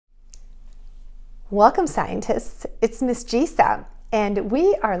Welcome, scientists. It's Miss Gisa, and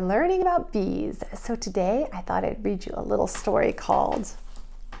we are learning about bees. So today I thought I'd read you a little story called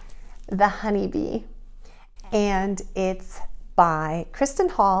The Honeybee, and it's by Kristen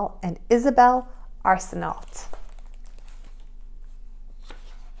Hall and Isabelle Arsenault.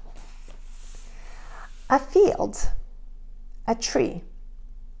 A field, a tree,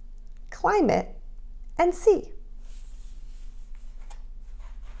 climb it and see.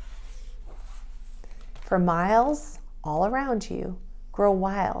 For miles all around you grow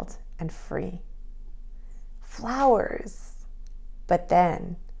wild and free flowers. But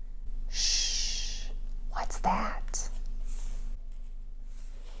then, shh, what's that?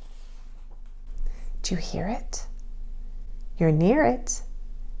 Do you hear it? You're near it.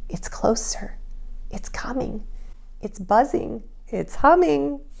 It's closer. It's coming. It's buzzing. It's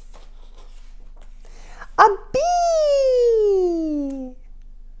humming. A bee!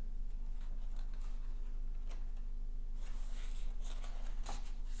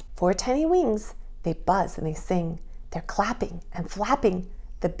 Four tiny wings, they buzz and they sing. They're clapping and flapping,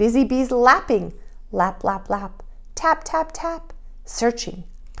 the busy bees lapping. Lap, lap, lap, tap, tap, tap, searching,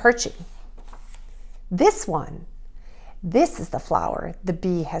 perching. This one, this is the flower the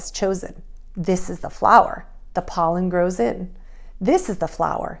bee has chosen. This is the flower the pollen grows in. This is the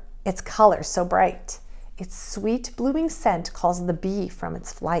flower, its color so bright. Its sweet blooming scent calls the bee from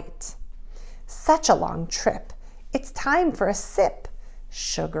its flight. Such a long trip, it's time for a sip.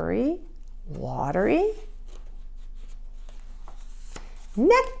 Sugary, watery.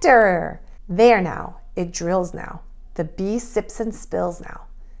 Nectar! There now, it drills now. The bee sips and spills now.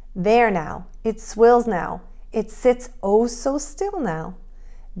 There now, it swills now. It sits oh so still now.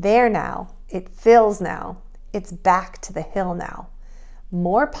 There now, it fills now. It's back to the hill now.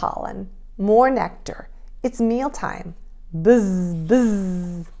 More pollen, more nectar. It's mealtime. Buzz,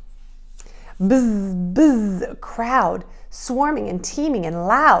 buzz. Buzz, buzz, a crowd, swarming and teeming and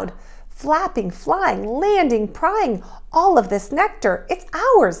loud, flapping, flying, landing, prying, all of this nectar, it's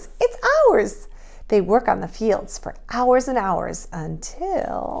ours, it's ours. They work on the fields for hours and hours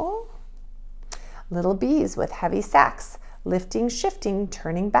until little bees with heavy sacks, lifting, shifting,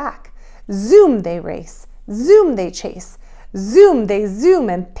 turning back. Zoom they race, zoom they chase, zoom they zoom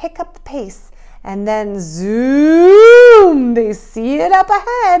and pick up the pace, and then zoom, they see it up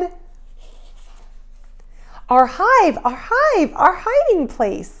ahead. Our hive, our hive, our hiding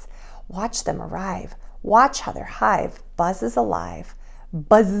place. Watch them arrive. Watch how their hive buzzes alive.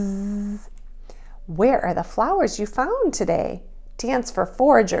 Buzz. Where are the flowers you found today? Dance for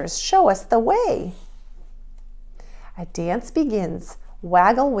foragers, show us the way. A dance begins.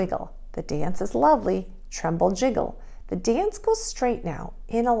 Waggle, wiggle. The dance is lovely. Tremble, jiggle. The dance goes straight now,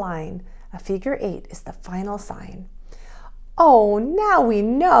 in a line. A figure 8 is the final sign. Oh, now we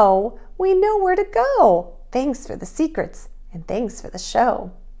know where to go. Thanks for the secrets, and thanks for the show.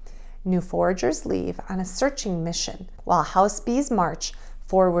 New foragers leave on a searching mission, while house bees march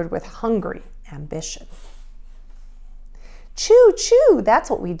forward with hungry ambition. Chew, chew, that's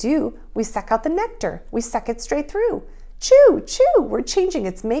what we do. We suck out the nectar, we suck it straight through. Chew, chew, we're changing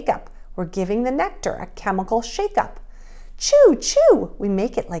its makeup. We're giving the nectar a chemical shakeup. Chew, chew, we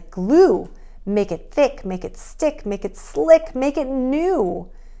make it like glue. Make it thick, make it stick, make it slick, make it new.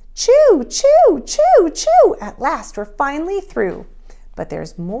 Chew, chew, chew, chew. At last, we're finally through. But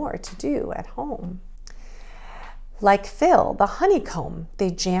there's more to do at home. Like Phil, the honeycomb, they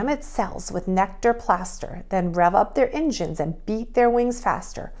jam its cells with nectar plaster, then rev up their engines and beat their wings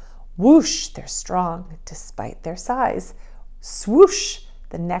faster. Whoosh, they're strong despite their size. Swoosh,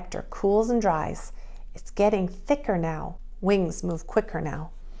 the nectar cools and dries. It's getting thicker now. Wings move quicker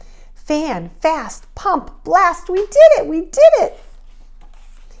now. Fan, fast, pump, blast. We did it, we did it.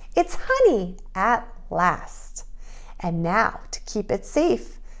 It's honey at last. And now, to keep it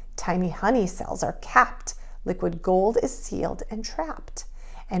safe, tiny honey cells are capped. Liquid gold is sealed and trapped.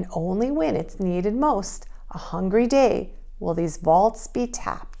 And only when it's needed most, a hungry day, will these vaults be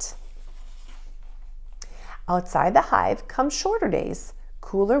tapped. Outside the hive come shorter days,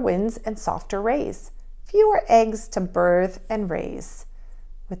 cooler winds and softer rays, fewer eggs to birth and raise.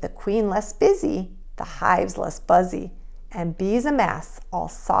 With the queen less busy, the hive's less buzzy, and bees amass all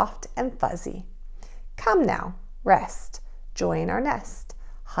soft and fuzzy. Come now, rest, join our nest,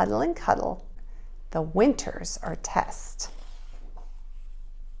 huddle and cuddle, the winter's our test.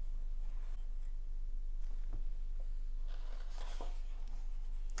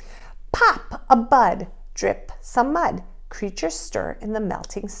 Pop, a bud, drip, some mud, creatures stir in the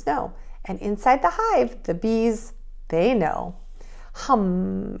melting snow, and inside the hive, the bees, they know.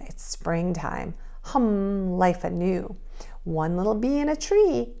 Hum, it's springtime, hum, life anew. One little bee in a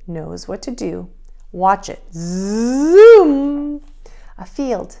tree knows what to do. Watch it. Zoom! A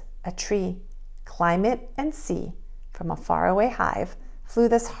field, a tree, climb it and see. From a faraway hive flew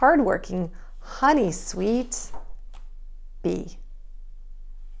this hardworking, honey-sweet bee.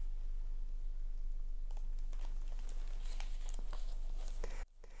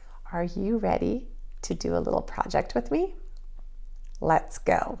 Are you ready to do a little project with me? Let's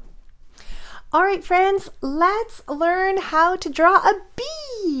go. All right, friends, let's learn how to draw a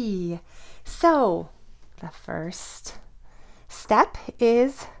bee. So the first step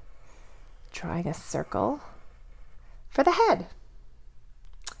is drawing a circle for the head.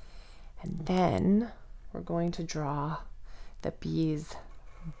 And then we're going to draw the bee's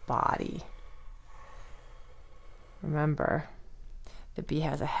body. Remember, the bee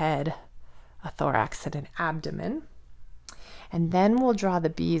has a head, a thorax, and an abdomen. And then we'll draw the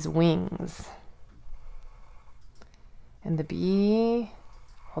bee's wings. And the bee,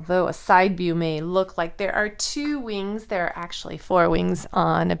 although a side view may look like there are 2 wings, there are actually 4 wings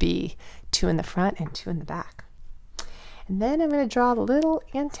on a bee, 2 in the front and 2 in the back. And then I'm going to draw the little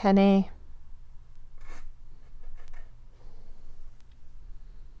antennae.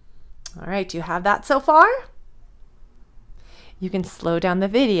 All right, do you have that so far? You can slow down the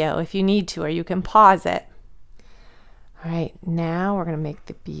video if you need to, or you can pause it. All right, now we're going to make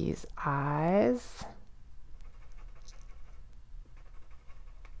the bee's eyes.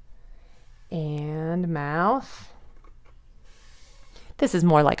 And mouth. This is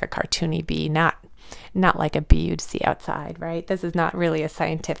more like a cartoony bee, not like a bee you'd see outside, right? This is not really a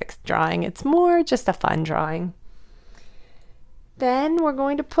scientific drawing. It's more just a fun drawing. Then we're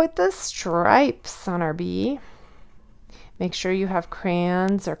going to put the stripes on our bee. Make sure you have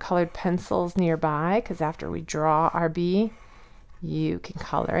crayons or colored pencils nearby, because after we draw our bee, you can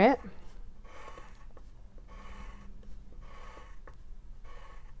color it.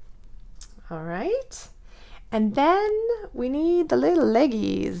 All right, and then we need the little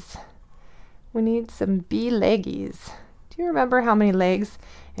leggies. We need some bee leggies. Do you remember how many legs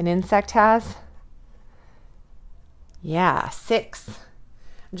an insect has? Yeah, 6.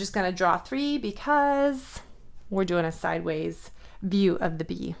 I'm just gonna draw 3 because we're doing a sideways view of the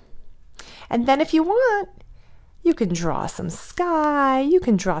bee. And then if you want, you can draw some sky, you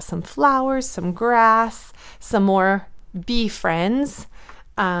can draw some flowers, some grass, some more bee friends.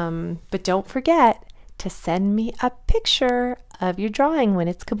 But don't forget to send me a picture of your drawing when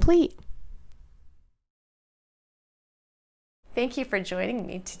it's complete. Thank you for joining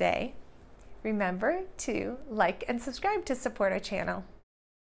me today. Remember to like and subscribe to support our channel.